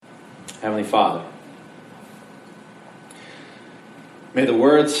Heavenly Father, may the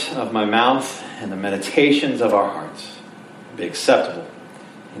words of my mouth and the meditations of our hearts be acceptable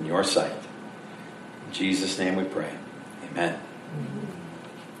in your sight. In Jesus' name we pray. Amen.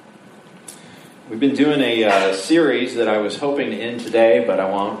 We've been doing a series that I was hoping to end today, but I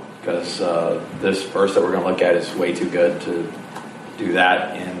won't, because this verse that we're going to look at is way too good to do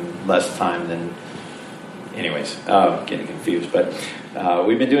that in less time than... Anyways, getting confused. But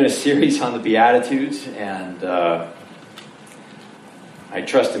we've been doing a series on the Beatitudes, and I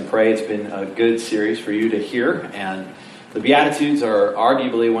trust and pray it's been a good series for you to hear. And the Beatitudes are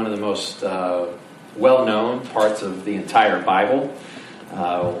arguably one of the most well-known parts of the entire Bible.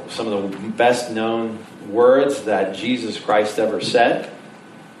 Some of the best-known words that Jesus Christ ever said.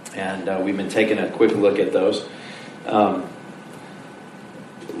 And we've been taking a quick look at those.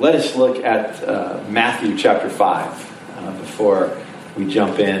 Let us look at Matthew chapter 5 before we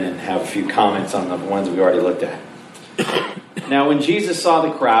jump in and have a few comments on the ones we already looked at. Now, when Jesus saw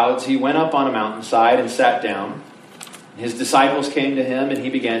the crowds, he went up on a mountainside and sat down. His disciples came to him, and he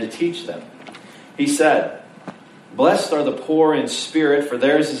began to teach them. He said, "Blessed are the poor in spirit, for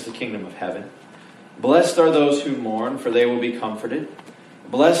theirs is the kingdom of heaven. Blessed are those who mourn, for they will be comforted.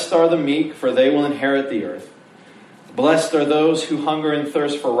 Blessed are the meek, for they will inherit the earth. Blessed are those who hunger and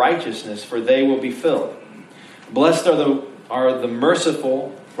thirst for righteousness, for they will be filled. Blessed are the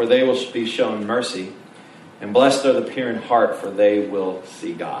merciful, for they will be shown mercy. And blessed are the pure in heart, for they will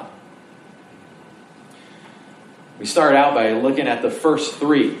see God." We start out by looking at the first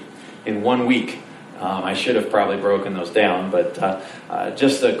three in 1 week. I should have probably broken those down, but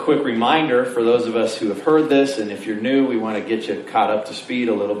just a quick reminder for those of us who have heard this, and if you're new, we want to get you caught up to speed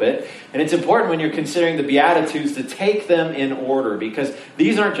a little bit. And it's important when you're considering the Beatitudes to take them in order, because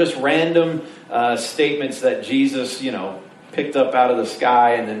these aren't just random statements that Jesus, picked up out of the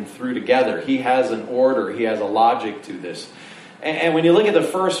sky and then threw together. He has an order. He has a logic to this. And when you look at the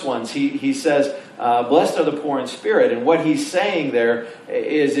first ones, he says, blessed are the poor in spirit. And what he's saying there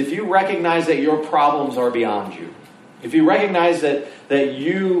is, if you recognize that your problems are beyond you, if you recognize that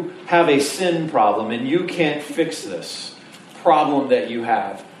you have a sin problem and you can't fix this problem that you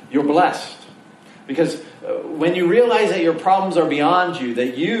have, you're blessed. Because when you realize that your problems are beyond you,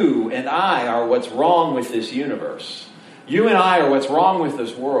 that you and I are what's wrong with this universe. You and I are what's wrong with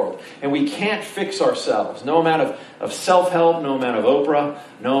this world. And we can't fix ourselves. No amount of self-help, no amount of Oprah,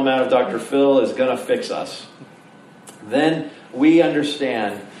 no amount of Dr. Phil is going to fix us. Then we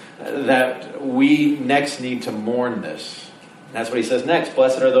understand that we next need to mourn this. And that's what he says next.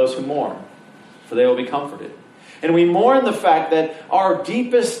 Blessed are those who mourn, for they will be comforted. And we mourn the fact that our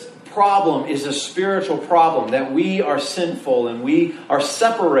deepest problem is a spiritual problem, that we are sinful and we are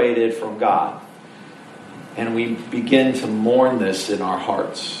separated from God. And we begin to mourn this in our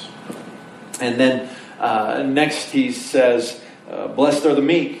hearts. And then next he says, blessed are the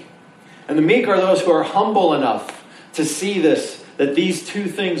meek. And the meek are those who are humble enough to see this, that these two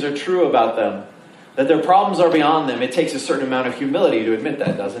things are true about them, that their problems are beyond them. It takes a certain amount of humility to admit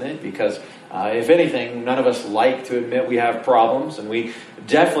that, doesn't it? Because if anything, none of us like to admit we have problems, and we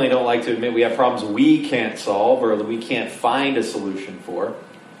definitely don't like to admit we have problems we can't solve or that we can't find a solution for.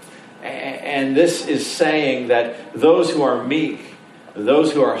 And this is saying that those who are meek,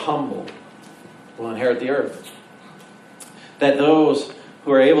 those who are humble, will inherit the earth. That those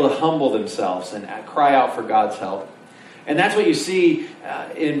who are able to humble themselves and cry out for God's help. And that's what you see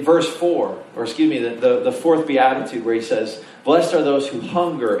in verse 4, or the fourth beatitude, where he says, blessed are those who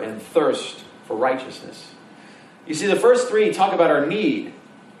hunger and thirst for righteousness. You see, the first three talk about our need.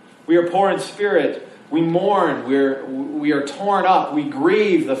 We are poor in spirit. We mourn, we are torn up, we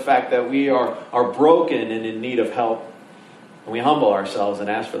grieve the fact that we are broken and in need of help. And we humble ourselves and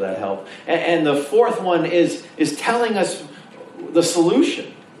ask for that help. And the fourth one is telling us the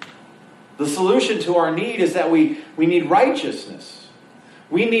solution. The solution to our need is that we need righteousness.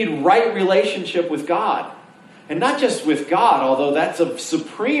 We need right relationship with God. And not just with God, although that's of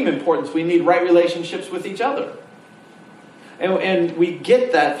supreme importance, we need right relationships with each other. And we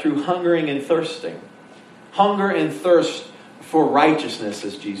get that through hungering and thirsting. Hunger and thirst for righteousness,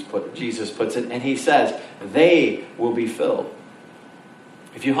 as Jesus puts it. And he says, they will be filled.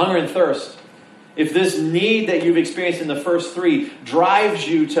 If you hunger and thirst, if this need that you've experienced in the first three drives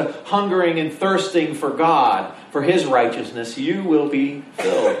you to hungering and thirsting for God, for his righteousness, you will be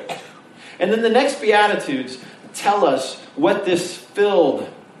filled. And then the next Beatitudes tell us what this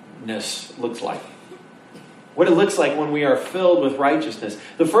filledness looks like. What it looks like when we are filled with righteousness.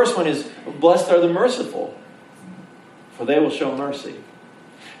 The first one is, blessed are the merciful, for they will show mercy.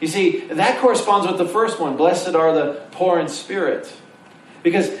 You see, that corresponds with the first one. Blessed are the poor in spirit.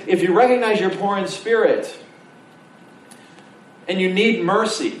 Because if you recognize you're poor in spirit and you need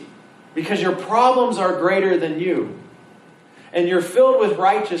mercy because your problems are greater than you and you're filled with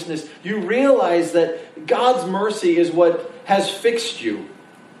righteousness, you realize that God's mercy is what has fixed you.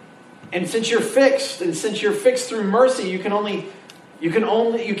 And since you're fixed, and since you're fixed through mercy, you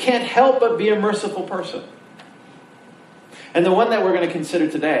can't help but be a merciful person. And the one that we're going to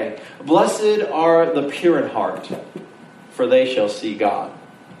consider today, blessed are the pure in heart, for they shall see God.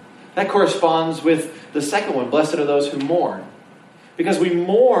 That corresponds with the second one, blessed are those who mourn. Because we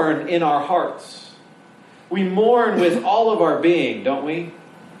mourn in our hearts. We mourn with all of our being, don't we?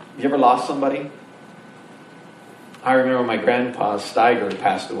 You ever lost somebody? I remember my grandpa Steiger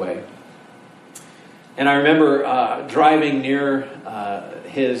passed away. And I remember driving near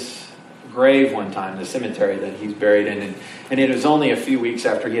his grave one time, the cemetery that he's buried in. And it was only a few weeks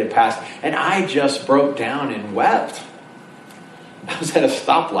after he had passed. And I just broke down and wept. I was at a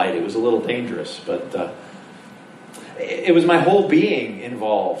stoplight. It was a little dangerous. But it was my whole being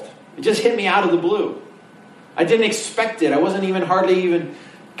involved. It just hit me out of the blue. I didn't expect it. I wasn't even hardly even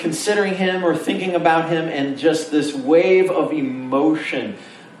considering him or thinking about him. And just this wave of emotion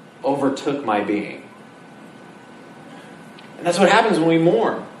overtook my being. And that's what happens when we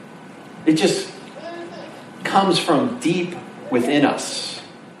mourn. It just comes from deep within us.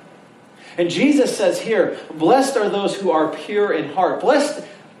 And Jesus says here, blessed are those who are pure in heart. Blessed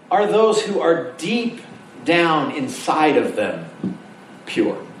are those who are deep down inside of them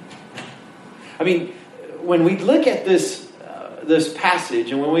pure. I mean, when we look at this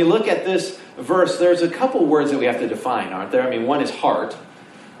passage and when we look at this verse, there's a couple words that we have to define, aren't there? I mean, one is heart.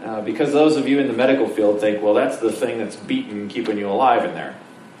 Because those of you in the medical field think, well, that's the thing that's beating, keeping you alive in there.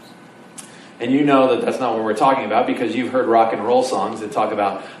 And you know that that's not what we're talking about because you've heard rock and roll songs that talk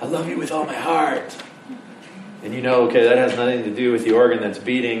about, I love you with all my heart. And you know, okay, that has nothing to do with the organ that's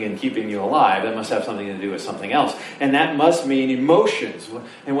beating and keeping you alive. That must have something to do with something else. And that must mean emotions.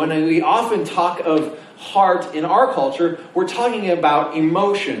 And when we often talk of heart in our culture, we're talking about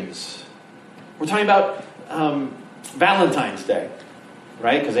emotions. We're talking about Valentine's Day.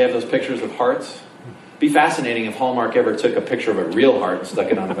 Right? Because they have those pictures of hearts. It'd be fascinating if Hallmark ever took a picture of a real heart and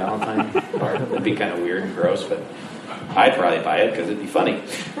stuck it on a Valentine card. It'd be kind of weird and gross, but I'd probably buy it because it'd be funny.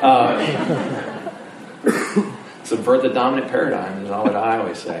 Subvert the dominant paradigm is all that I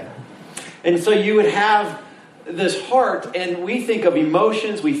always say. And so you would have this heart, and we think of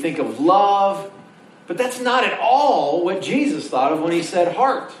emotions, we think of love, but that's not at all what Jesus thought of when he said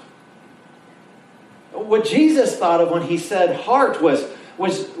heart. What Jesus thought of when he said heart was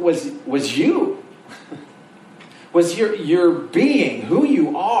you. Was your being, who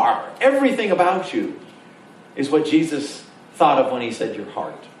you are, everything about you is what Jesus thought of when he said your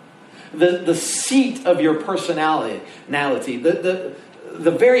heart. The seat of your personality, the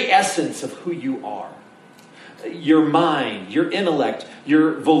very essence of who you are. Your mind, your intellect,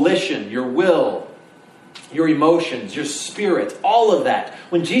 your volition, your will, your emotions, your spirit, all of that.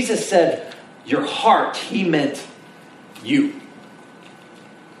 When Jesus said your heart, he meant you.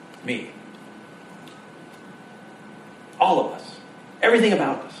 Me. All of us. Everything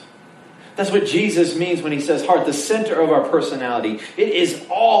about us. That's what Jesus means when he says heart, the center of our personality. It is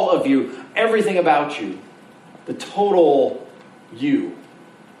all of you, everything about you. The total you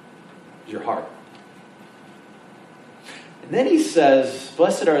is your heart. And then he says,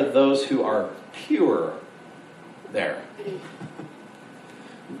 blessed are those who are pure there.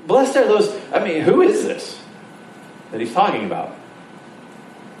 Blessed are those, who is this that he's talking about?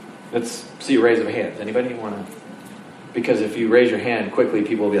 Let's see a raise of hands. Anybody want to? Because if you raise your hand quickly,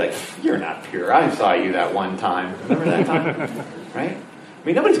 people will be like, you're not pure. I saw you that one time. Remember that time? Right?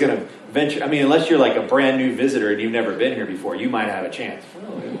 Nobody's going to venture. Unless you're like a brand new visitor and you've never been here before, you might have a chance.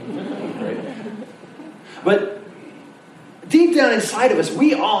 Right? But deep down inside of us,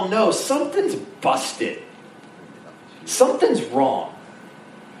 we all know something's busted. Something's wrong.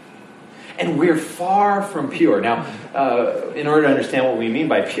 And we're far from pure. Now, in order to understand what we mean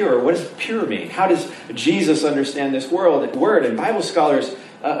by pure, what does pure mean? How does Jesus understand this word? And Bible scholars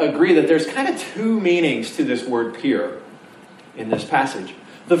agree that there's kind of two meanings to this word pure in this passage.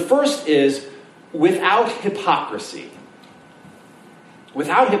 The first is without hypocrisy.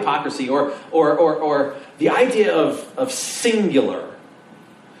 Without hypocrisy, or the idea of singular.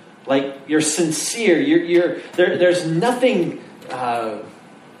 Like you're sincere. There's nothing...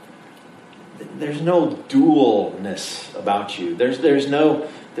 there's no dualness about you. There's no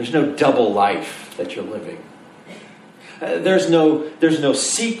double life that you're living. There's no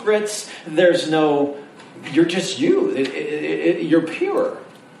secrets. You're just you. You're pure.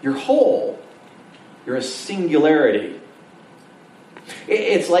 You're whole. You're a singularity.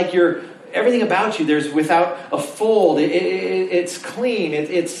 It's like everything about you, there's without a fold. It's clean.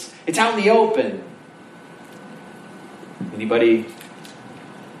 It's out in the open. Anybody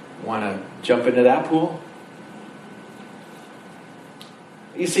want to jump into that pool?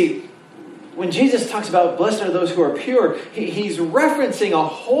 You see, when Jesus talks about blessed are those who are pure, he's referencing a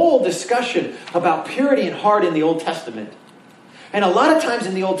whole discussion about purity in heart in the Old Testament. And a lot of times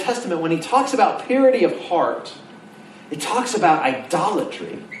in the Old Testament, when he talks about purity of heart, it talks about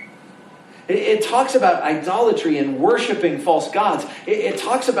idolatry. It talks about idolatry and worshiping false gods. It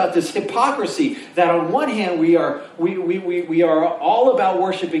talks about this hypocrisy that on one hand we are all about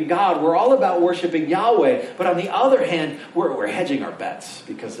worshiping God. We're all about worshiping Yahweh. But on the other hand, we're hedging our bets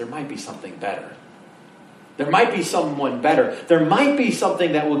because there might be something better. There might be someone better. There might be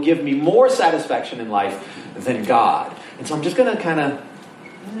something that will give me more satisfaction in life than God. And so I'm just going to kind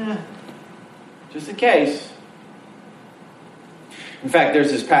of, just in case. In fact, there's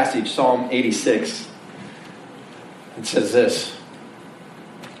this passage, Psalm 86. It says this: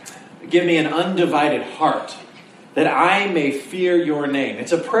 "Give me an undivided heart, that I may fear your name."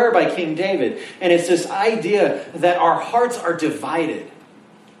 It's a prayer by King David. And it's this idea that our hearts are divided.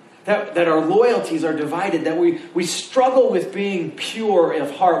 That our loyalties are divided. That we struggle with being pure of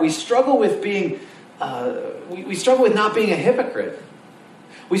heart. We struggle with being, we struggle with not being a hypocrite.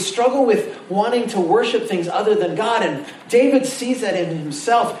 We struggle with wanting to worship things other than God. And David sees that in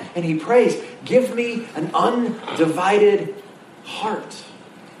himself and he prays, "Give me an undivided heart,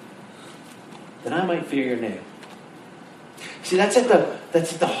 that I might fear your name." See, that's at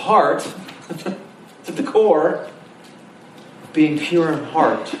the heart, it's at the core of being pure in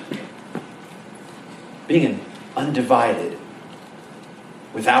heart. Being undivided,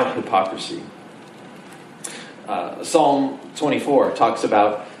 without hypocrisy. Psalm 24 talks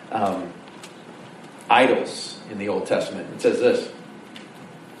about idols in the Old Testament. It says this: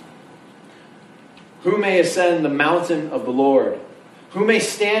 "Who may ascend the mountain of the Lord? Who may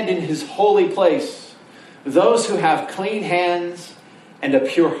stand in his holy place? Those who have clean hands and a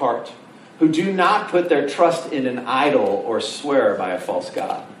pure heart, who do not put their trust in an idol or swear by a false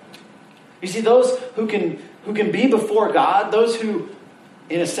god." You see, those who can be before God, those who,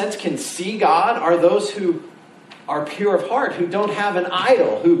 in a sense, can see God, are those who are pure of heart, who don't have an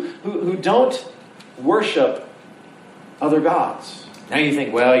idol, who don't worship other gods. Now you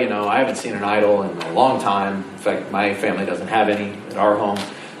think, well, I haven't seen an idol in a long time. In fact, my family doesn't have any at our home.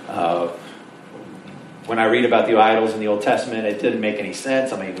 When I read about the idols in the Old Testament, it didn't make any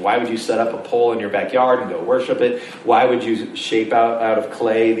sense. I mean, why would you set up a pole in your backyard and go worship it? Why would you shape out of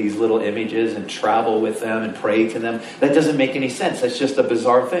clay these little images and travel with them and pray to them? That doesn't make any sense. That's just a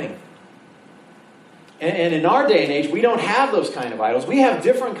bizarre thing. And in our day and age, we don't have those kind of idols. We have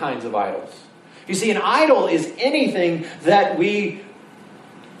different kinds of idols. You see, an idol is anything that we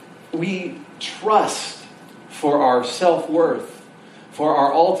trust for our self-worth, for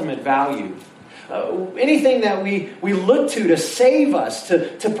our ultimate value. Anything that we look to save us,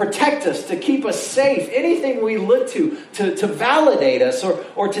 to protect us, to keep us safe. Anything we look to validate us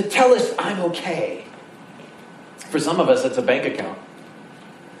or to tell us, "I'm okay." For some of us, it's a bank account.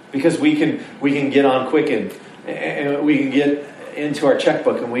 Because we can get on Quicken and we can get into our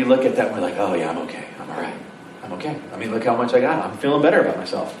checkbook and we look at that and we're like, "Oh yeah, I'm okay. I'm all right. I'm okay. I mean, look how much I got. I'm feeling better about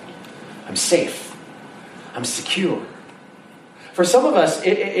myself. I'm safe. I'm secure." For some of us,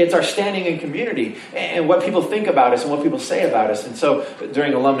 it's our standing in community and what people think about us and what people say about us. And so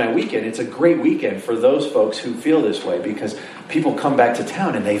during Alumni Weekend, it's a great weekend for those folks who feel this way because people come back to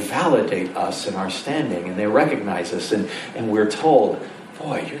town and they validate us in our standing and they recognize us and we're told,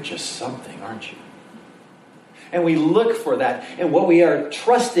 "Boy, you're just something, aren't you?" And we look for that. And what we are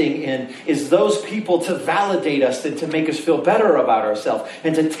trusting in is those people to validate us and to make us feel better about ourselves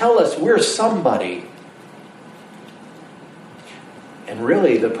and to tell us we're somebody. And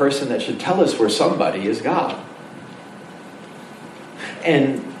really, the person that should tell us we're somebody is God.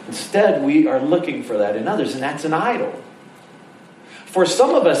 And instead, we are looking for that in others, and that's an idol. For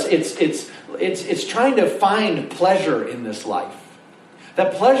some of us, it's trying to find pleasure in this life.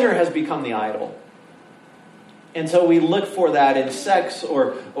 That pleasure has become the idol. And so we look for that in sex,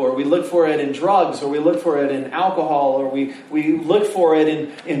 or we look for it in drugs, or we look for it in alcohol, or we look for it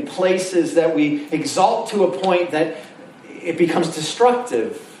in places that we exalt to a point that it becomes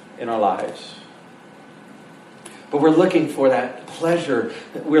destructive in our lives. But we're looking for that pleasure.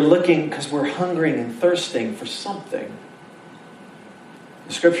 We're looking because we're hungering and thirsting for something.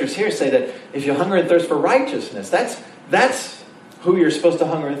 The scriptures here say that if you hunger and thirst for righteousness, that's who you're supposed to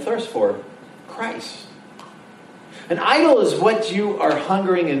hunger and thirst for, Christ. An idol is what you are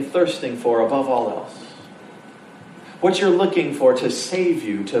hungering and thirsting for above all else. what you're looking for to save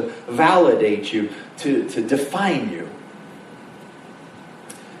you, to validate you, to define you.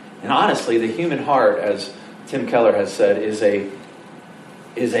 And honestly, the human heart, as Tim Keller has said, is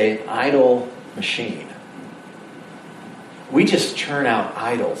an idol machine. We just churn out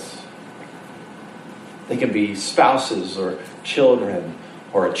idols. They can be spouses or children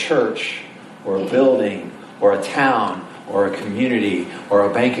or a church or a building or a town or a community or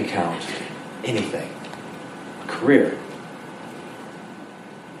a bank account. Anything. A career.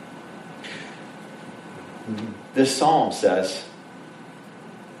 This psalm says,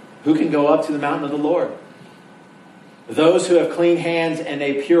 who can go up to the mountain of the Lord? Those who have clean hands and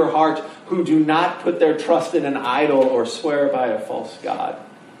a pure heart, who do not put their trust in an idol or swear by a false god.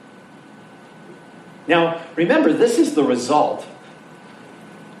 Now, remember, this is the result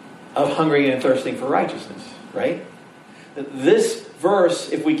of hungering and thirsting for righteousness, right? This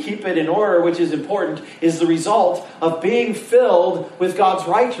verse, if we keep it in order, which is important, is the result of being filled with God's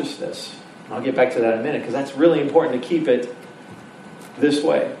righteousness. I'll get back to that in a minute, because that's really important to keep it this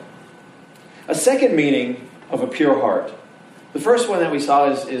way. A second meaning of a pure heart. The first one that we saw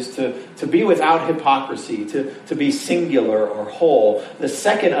is to be without hypocrisy, to be singular or whole. The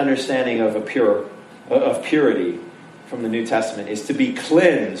second understanding of purity from the New Testament is to be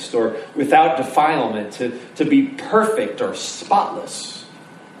cleansed or without defilement, to be perfect or spotless.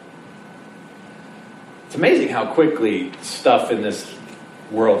 It's amazing how quickly stuff in this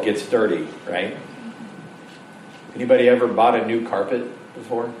world gets dirty, right? Anybody ever bought a new carpet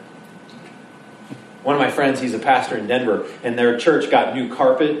before? One of my friends, he's a pastor in Denver, and their church got new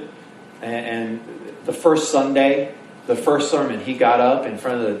carpet. And the first Sunday, the first sermon, he got up in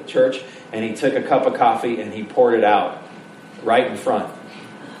front of the church and he took a cup of coffee and he poured it out right in front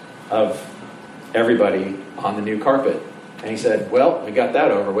of everybody on the new carpet. And he said, well, we got that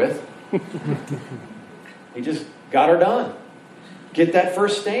over with. He just got her done. Get that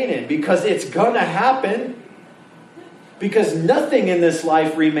first stain in, because it's going to happen. Because nothing in this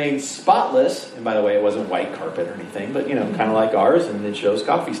life remains spotless. And by the way, it wasn't white carpet or anything, but, kind of like ours, and it shows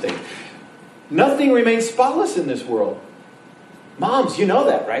coffee stains. Nothing remains spotless in this world. Moms, you know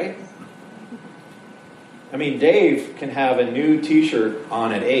that, right? I mean, Dave can have a new t-shirt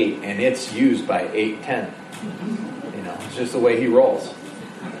on at 8, and it's used by 8:10. It's just the way he rolls.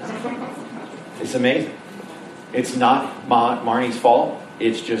 It's amazing. It's not Marnie's fault.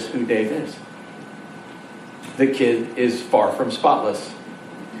 It's just who Dave is. The kid is far from spotless.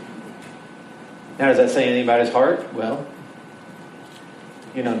 Now, does that say anything about his heart? Well,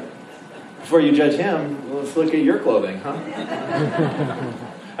 before you judge him, let's look at your clothing, huh?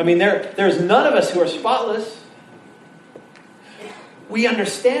 I mean, there's none of us who are spotless. We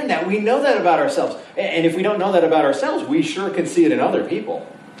understand that. We know that about ourselves. And if we don't know that about ourselves, we sure can see it in other people.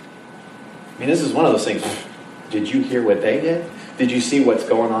 I mean, this is one of those things. Did you hear what they did? Did you see what's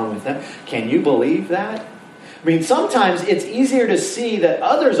going on with them? Can you believe that? I mean, sometimes it's easier to see that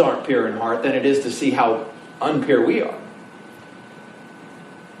others aren't pure in heart than it is to see how unpure we are.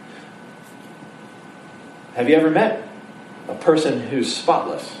 Have you ever met a person who's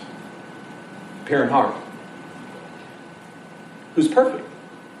spotless, pure in heart, who's perfect?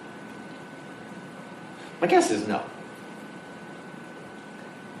 My guess is no.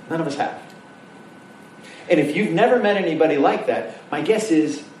 None of us have. And if you've never met anybody like that, my guess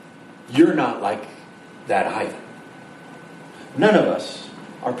is you're not like that either. None of us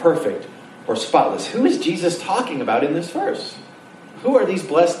are perfect or spotless. Who is Jesus talking about in this verse? Who are these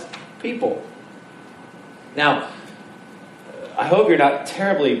blessed people? Now, I hope you're not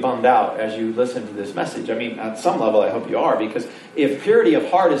terribly bummed out as you listen to this message. I mean, at some level, I hope you are, because if purity of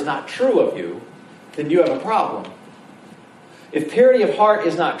heart is not true of you, then you have a problem. If purity of heart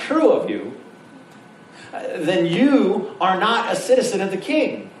is not true of you, then you are not a citizen of the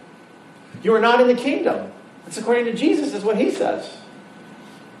King. You are not in the kingdom. That's according to Jesus, is what he says.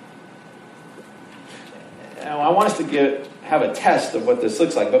 Now, I want us to have a test of what this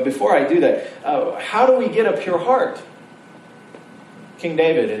looks like. But before I do that, how do we get a pure heart? King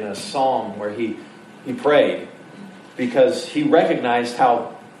David, in a psalm where he prayed, because he recognized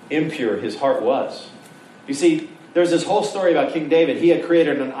how impure his heart was. You see, there's this whole story about King David. He had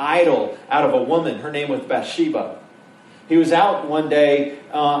created an idol out of a woman. Her name was Bathsheba. He was out one day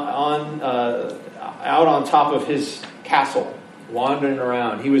out on top of his castle, wandering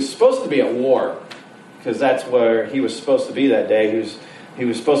around. He was supposed to be at war, because that's where he was supposed to be that day. He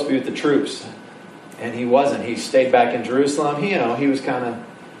was supposed to be with the troops, and he wasn't. He stayed back in Jerusalem. He was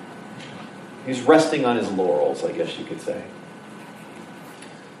resting on his laurels, I guess you could say.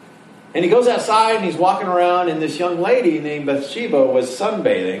 And he goes outside and he's walking around, and this young lady named Bathsheba was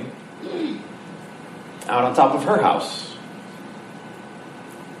sunbathing. out on top of her house,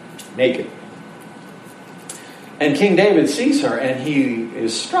 naked. And King David sees her, and he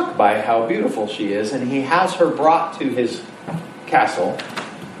is struck by how beautiful she is, and he has her brought to his castle,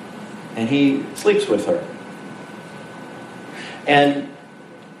 and he sleeps with her. And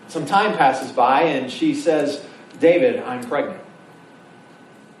some time passes by, and she says, "David, I'm pregnant."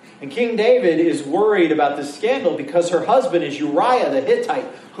 And King David is worried about this scandal because her husband is Uriah the Hittite,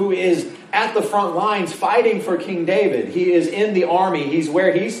 who is at the front lines fighting for King David. He is in the army. He's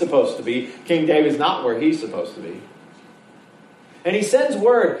where he's supposed to be. King David's not where he's supposed to be. And he sends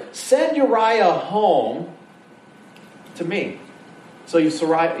word, "Send Uriah home to me." So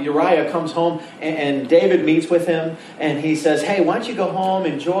Uriah comes home, and David meets with him, and he says, "Hey, why don't you go home,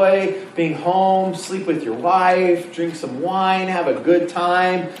 enjoy being home, sleep with your wife, drink some wine, have a good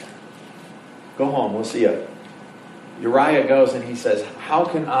time. Go home, we'll see you." Uriah goes and he says, "How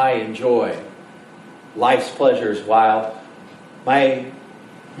can I enjoy life's pleasures while my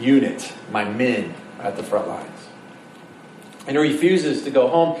unit, my men, are at the front lines?" And he refuses to go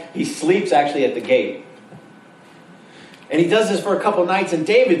home. He sleeps actually at the gate. And he does this for a couple nights, and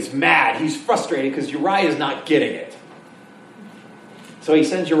David's mad. He's frustrated because Uriah's not getting it. So he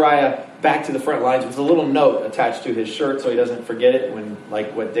sends Uriah back to the front lines with a little note attached to his shirt so he doesn't forget it when,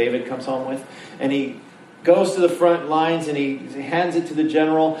 like what David comes home with. And he goes to the front lines and he hands it to the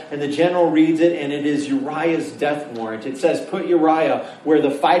general, and the general reads it, and it is Uriah's death warrant. It says, "Put Uriah where the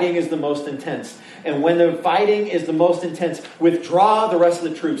fighting is the most intense. And when the fighting is the most intense, withdraw the rest of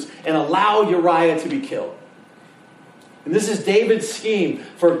the troops and allow Uriah to be killed." And this is David's scheme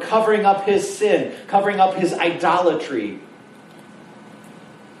for covering up his sin, covering up his idolatry.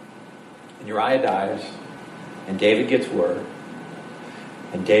 And Uriah dies, and David gets word.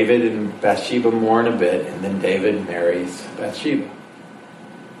 And David and Bathsheba mourn a bit, and then David marries Bathsheba.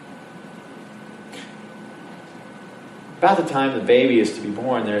 About the time the baby is to be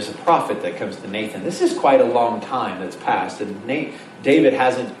born, there's a prophet that comes to Nathan. This is quite a long time that's passed, and David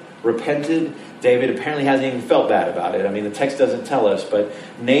hasn't repented. David apparently hasn't even felt bad about it. I mean, the text doesn't tell us, but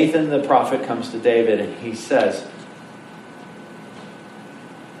Nathan the prophet comes to David and he says,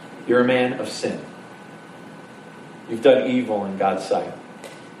 "You're a man of sin. You've done evil in God's sight."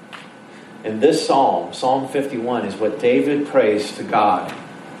 And this psalm, Psalm 51, is what David prays to God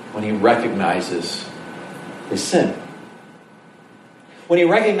when he recognizes his sin. When he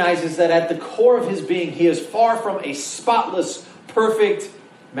recognizes that at the core of his being, he is far from a spotless, perfect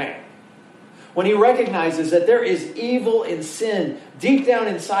man. When he recognizes that there is evil and sin deep down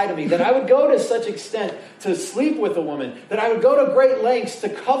inside of me, that I would go to such extent to sleep with a woman, that I would go to great lengths to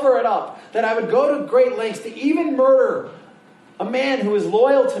cover it up, that I would go to great lengths to even murder a man who is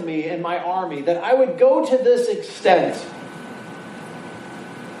loyal to me in my army, that I would go to this extent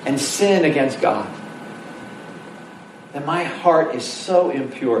and sin against God. That my heart is so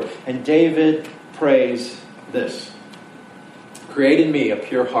impure. And David prays this: "Create in me a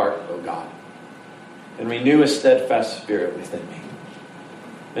pure heart, O God, and renew a steadfast spirit within me."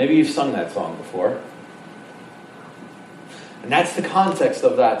 Maybe you've sung that song before. And that's the context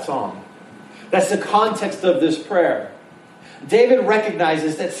of that song. That's the context of this prayer. David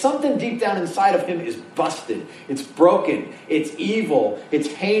recognizes that something deep down inside of him is busted. It's broken. It's evil. It's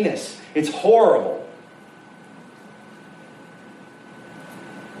heinous. It's horrible.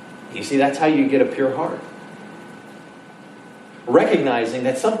 You see, that's how you get a pure heart. Recognizing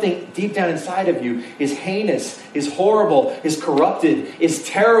that something deep down inside of you is heinous, is horrible, is corrupted, is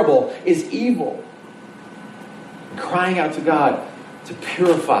terrible, is evil. And crying out to God to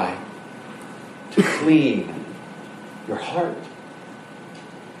purify, to clean your heart.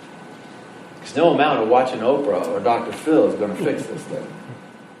 Because no amount of watching Oprah or Dr. Phil is going to fix this thing.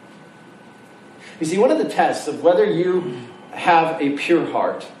 You see, one of the tests of whether you have a pure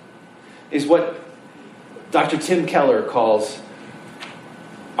heart is what Dr. Tim Keller calls,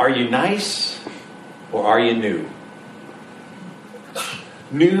 "Are you nice or are you new?"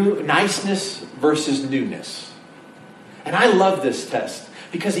 Niceness versus newness. And I love this test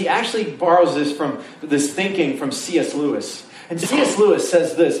because he actually borrows this thinking from C.S. Lewis. And C.S. Lewis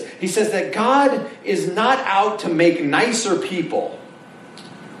says this. He says that God is not out to make nicer people,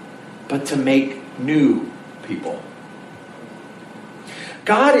 but to make new people.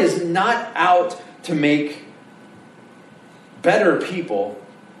 God is not out to make better people.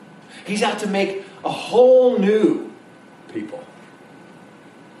 He's out to make a whole new people.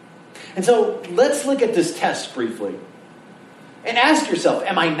 And so let's look at this test briefly. And ask yourself,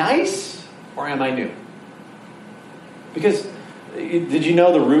 am I nice or am I new? Because did you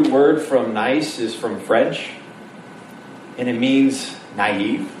know the root word from nice is from French? And it means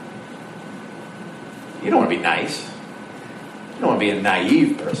naive. You don't want to be nice. You don't want to be a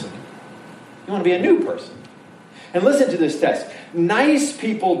naive person. You want to be a new person. And listen to this test. Nice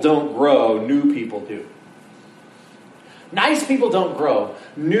people don't grow, new people do. Nice people don't grow,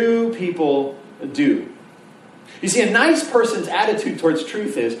 new people do. You see, a nice person's attitude towards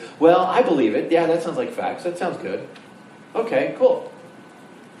truth is, well, I believe it. Yeah, that sounds like facts. That sounds good. Okay, cool.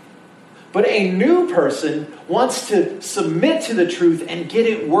 But a new person wants to submit to the truth and get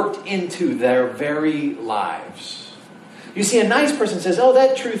it worked into their very lives. You see, a nice person says, oh,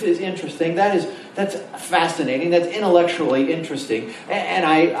 that truth is interesting. That's fascinating. That's intellectually interesting. And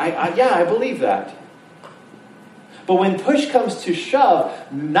I believe that. But when push comes to shove,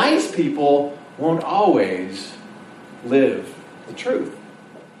 nice people won't always live the truth.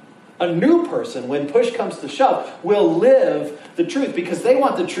 A new person, when push comes to shove, will live the truth because they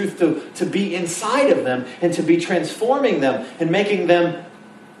want the truth to be inside of them and to be transforming them and making them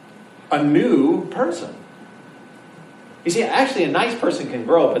a new person. You see, actually a nice person can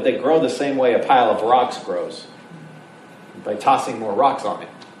grow, but they grow the same way a pile of rocks grows, by tossing more rocks on it.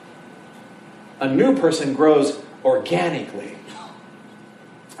 A new person grows organically.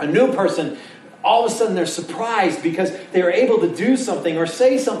 A new person, all of a sudden they're surprised because they're able to do something or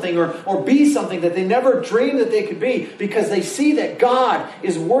say something or be something that they never dreamed that they could be because they see that God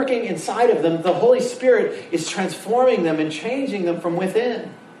is working inside of them. The Holy Spirit is transforming them and changing them from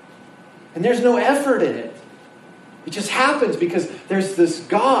within. And there's no effort in it. It just happens because there's this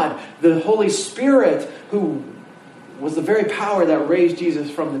God, the Holy Spirit, who was the very power that raised Jesus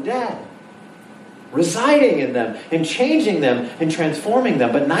from the dead, residing in them and changing them and transforming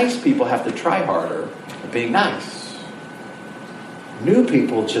them. But nice people have to try harder at being nice. New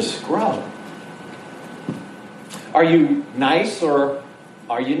people just grow. Are you nice or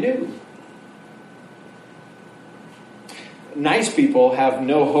are you new? Nice people have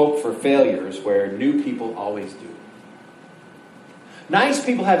no hope for failures where new people always do. Nice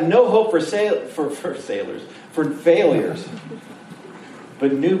people have no hope for failures.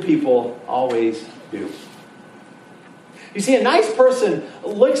 But new people always do. You see, a nice person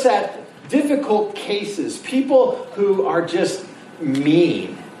looks at difficult cases, people who are just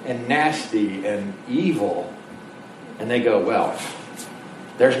mean and nasty and evil, and they go, well,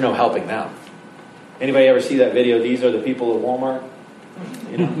 there's no helping them. Anybody ever see that video, These Are the People at Walmart?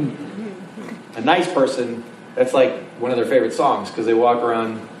 You know, a nice person, that's like one of their favorite songs because they walk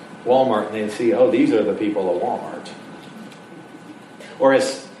around Walmart and they see, oh, these are the people at Walmart. Or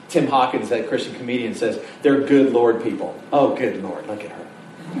as Tim Hawkins, that Christian comedian, says, they're good Lord people. Oh, good Lord, look at her.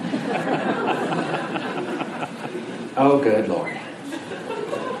 Oh, good Lord.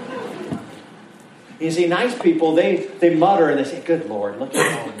 You see, nice people, they mutter and they say, good Lord, look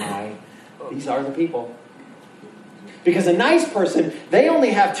at oh my. These are the people. Because a nice person, they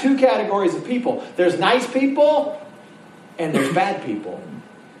only have two categories of people. There's nice people and there's bad people.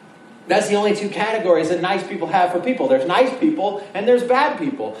 That's the only two categories that nice people have for people. There's nice people and there's bad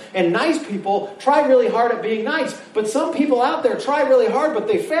people. And nice people try really hard at being nice. But some people out there try really hard, but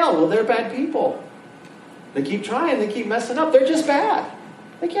they fail. Well, they're bad people. They keep trying. They keep messing up. They're just bad.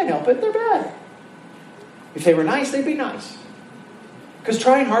 They can't help it. They're bad. If they were nice, they'd be nice. Because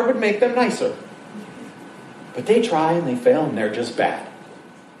trying hard would make them nicer. But they try and they fail and they're just bad.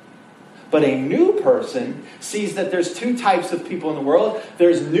 But a new person sees that there's two types of people in the world.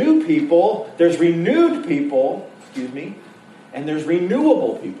 There's new people, there's renewed people, and there's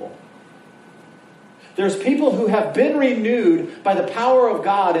renewable people. There's people who have been renewed by the power of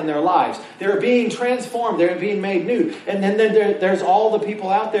God in their lives. They're being transformed. They're being made new. And then there's all the people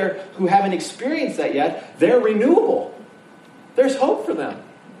out there who haven't experienced that yet. They're renewable. There's hope for them.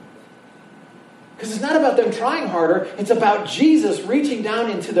 Because it's not about them trying harder. It's about Jesus reaching down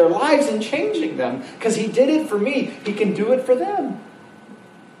into their lives and changing them. Because He did it for me. He can do it for them.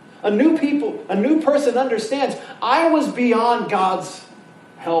 A new person understands, I was beyond God's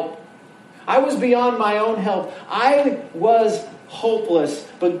help. I was beyond my own help. I was hopeless.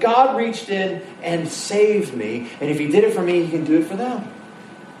 But God reached in and saved me. And if He did it for me, He can do it for them.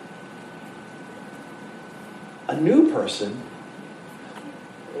 A new person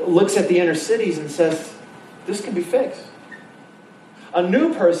looks at the inner cities and says, this can be fixed. A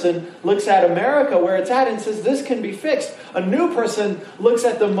new person looks at America where it's at and says, this can be fixed. A new person looks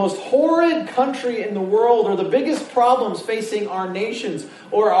at the most horrid country in the world or the biggest problems facing our nations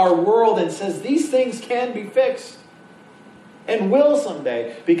or our world and says, these things can be fixed and will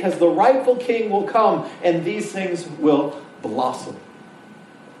someday because the rightful king will come and these things will blossom.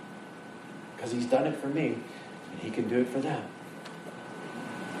 Because He's done it for me and He can do it for them.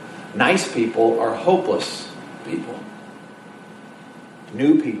 Nice people are hopeless people.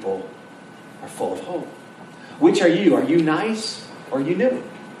 New people are full of hope. Which are you? Are you nice or are you new?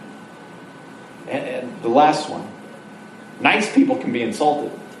 And the last one. Nice people can be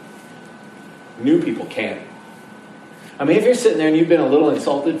insulted. New people can't. I mean, if you're sitting there and you've been a little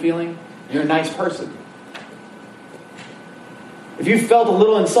insulted feeling, you're a nice person. If you felt a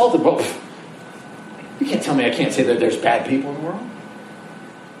little insulted, well, you can't tell me I can't say that there's bad people in the world.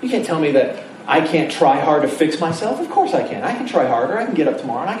 You can't tell me that I can't try hard to fix myself. Of course I can. I can try harder. I can get up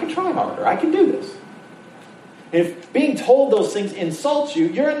tomorrow and I can try harder. I can do this. If being told those things insults you,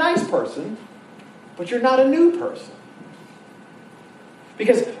 you're a nice person, but you're not a new person.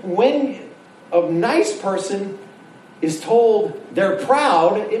 Because when a nice person is told they're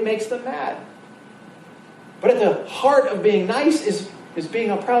proud, it makes them mad. But at the heart of being nice is being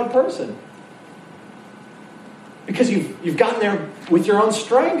a proud person. Because you've gotten there with your own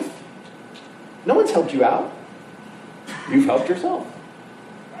strength. No one's helped you out. You've helped yourself.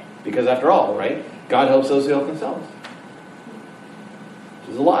 Because after all, right, God helps those who help themselves.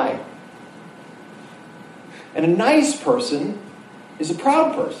 Which is a lie. And a nice person is a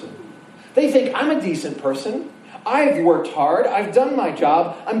proud person. They think, I'm a decent person. I've worked hard. I've done my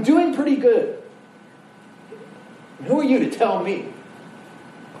job. I'm doing pretty good. And who are you to tell me?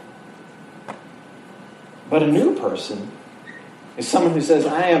 But a new person is someone who says,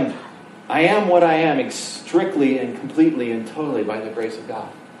 I am what I am strictly and completely and totally by the grace of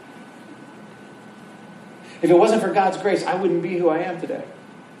God. If it wasn't for God's grace, I wouldn't be who I am today.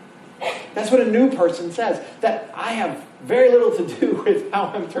 That's what a new person says. That I have very little to do with how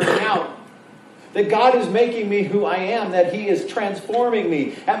I'm turning out. That God is making me who I am. That He is transforming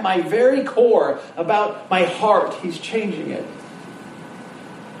me. At my very core, about my heart, He's changing it.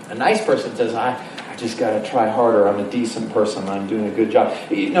 A nice person says, I just got to try harder. I'm a decent person. I'm doing a good job.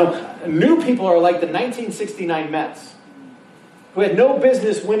 You know, new people are like the 1969 Mets, who had no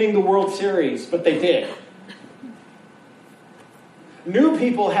business winning the World Series, but they did. New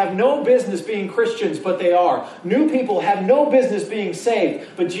people have no business being Christians, but they are. New people have no business being saved,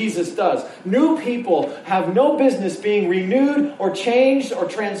 but Jesus does. New people have no business being renewed or changed or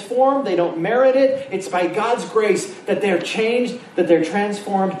transformed. They don't merit it. It's by God's grace that they're changed, that they're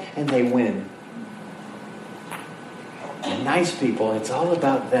transformed, and they win. And nice people, it's all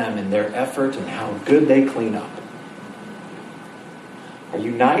about them and their effort and how good they clean up. Are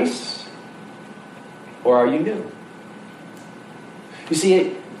you nice or are you new? You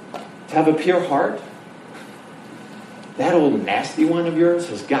see, to have a pure heart, that old nasty one of yours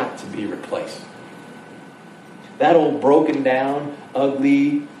has got to be replaced. That old broken down,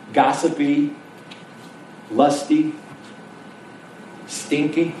 ugly, gossipy, lusty,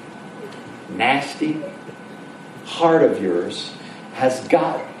 stinky, nasty heart of yours has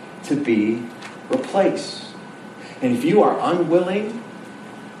got to be replaced. And if you are unwilling,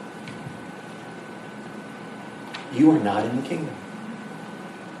 you are not in the kingdom.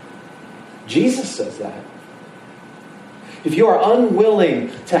 Jesus says that. If you are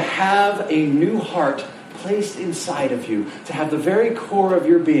unwilling to have a new heart placed inside of you, to have the very core of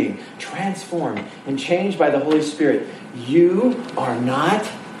your being transformed and changed by the Holy Spirit, you are not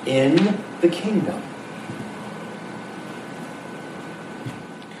in the kingdom.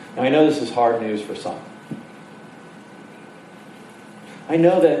 Now, I know this is hard news for some. I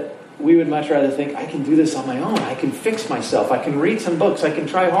know that we would much rather think, I can do this on my own. I can fix myself. I can read some books. I can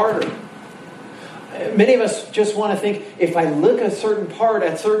try harder. Many of us just want to think, if I look a certain part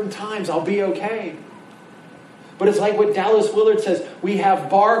at certain times, I'll be okay. But it's like what Dallas Willard says, we have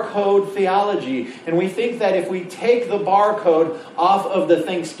barcode theology. And we think that if we take the barcode off of the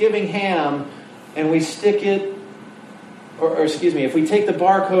Thanksgiving ham and we stick it, or excuse me, if we take the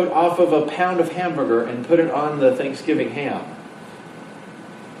barcode off of a pound of hamburger and put it on the Thanksgiving ham,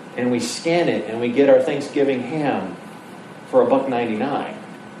 and we scan it and we get our Thanksgiving ham for $1.99,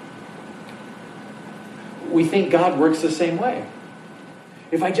 we think God works the same way.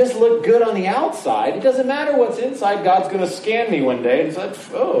 If I just look good on the outside, it doesn't matter what's inside. God's going to scan me one day and say,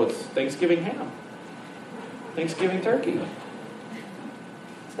 oh, it's Thanksgiving ham. Thanksgiving turkey.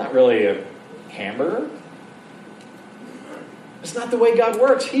 It's not really a hamburger. It's not the way God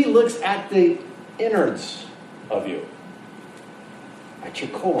works. He looks at the innards of you. At your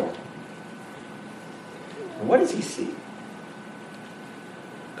core. And what does He see?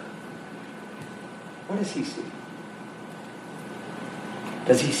 What does He see?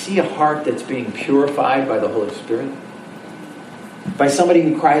 Does He see a heart that's being purified by the Holy Spirit? By somebody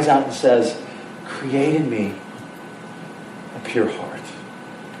who cries out and says, create in me a pure heart?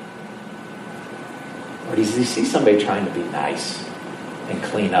 Or does He see somebody trying to be nice and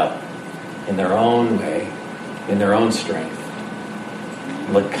clean up in their own way, in their own strength?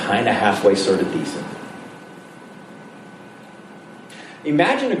 look kind of halfway sort of decent.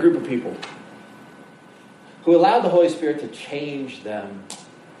 Imagine a group of people who allowed the Holy Spirit to change them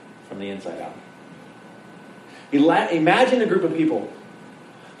from the inside out. Imagine a group of people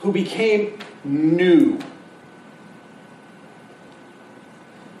who became new.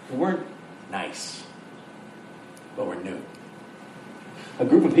 Who weren't nice, but were new. A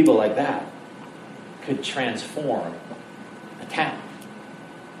group of people like that could transform a town.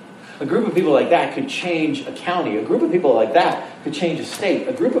 A group of people like that could change a county. A group of people like that could change a state.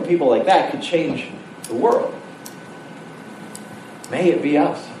 A group of people like that could change the world. May it be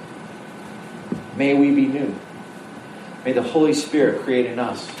us. May we be new. May the Holy Spirit create in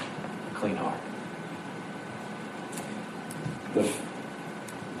us a clean heart.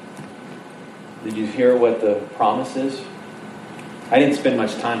 Did you hear what the promise is? I didn't spend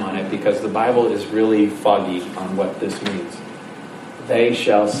much time on it because the Bible is really foggy on what this means. They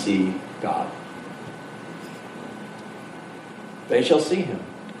shall see God. They shall see Him,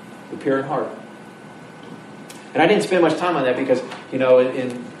 the pure in heart. And I didn't spend much time on that because,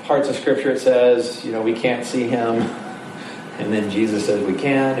 in parts of Scripture it says, we can't see Him. And then Jesus says we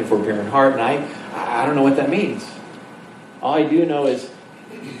can if we're pure in heart. And I don't know what that means. All I do know is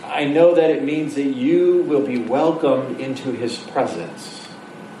I know that it means that you will be welcomed into His presence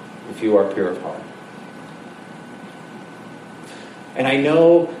if you are pure of heart. And I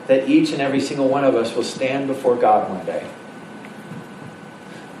know that each and every single one of us will stand before God one day.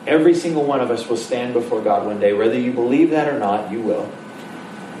 Every single one of us will stand before God one day. Whether you believe that or not, you will.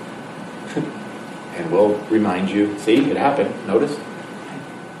 And we'll remind you, see, it happened. Notice?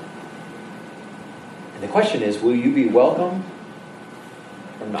 And the question is, will you be welcomed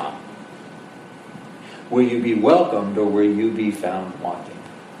or not? Will you be welcomed or will you be found wanting?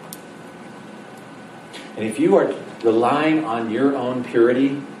 And if you are relying on your own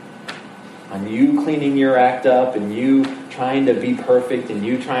purity, on you cleaning your act up and you trying to be perfect and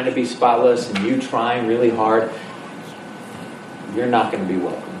you trying to be spotless and you trying really hard, you're not going to be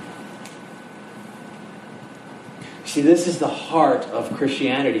welcome. See, this is the heart of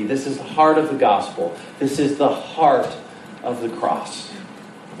Christianity. This is the heart of the gospel. This is the heart of the cross.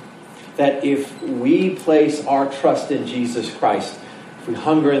 That if we place our trust in Jesus Christ, if we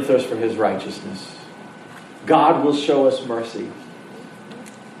hunger and thirst for His righteousness, God will show us mercy.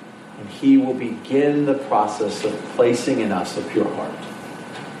 And He will begin the process of placing in us a pure heart.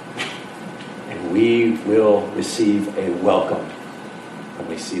 And we will receive a welcome when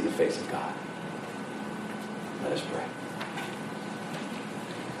we see the face of God. Let us pray.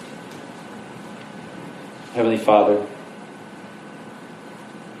 Heavenly Father,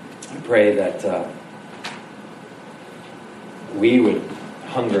 I pray that we would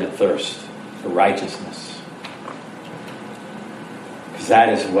hunger and thirst for righteousness. Because that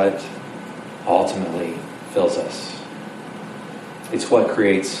is what ultimately fills us. It's what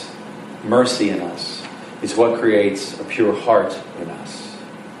creates mercy in us. It's what creates a pure heart in us.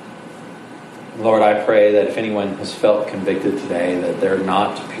 Lord, I pray that if anyone has felt convicted today that they're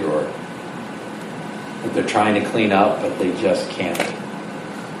not pure, that they're trying to clean up, but they just can't,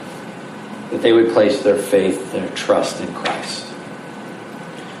 that they would place their faith, their trust in Christ.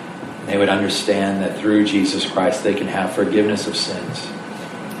 And they would understand that through Jesus Christ they can have forgiveness of sins,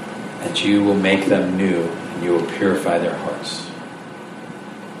 that you will make them new and you will purify their hearts.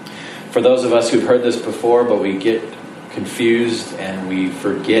 For those of us who've heard this before, but we get confused and we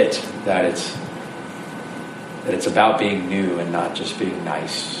forget that it's about being new and not just being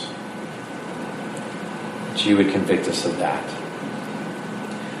nice, that you would convict us of that.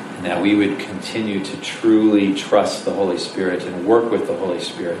 And that we would continue to truly trust the Holy Spirit and work with the Holy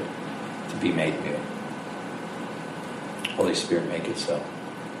Spirit to be made new. Holy Spirit, make it so.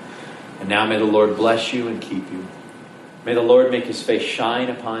 And now may the Lord bless you and keep you. May the Lord make His face shine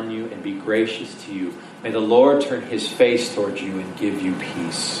upon you and be gracious to you. May the Lord turn His face towards you and give you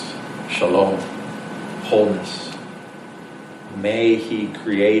peace. Shalom. Wholeness. May He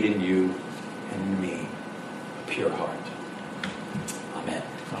create in you and me a pure heart. Amen.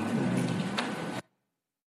 Amen.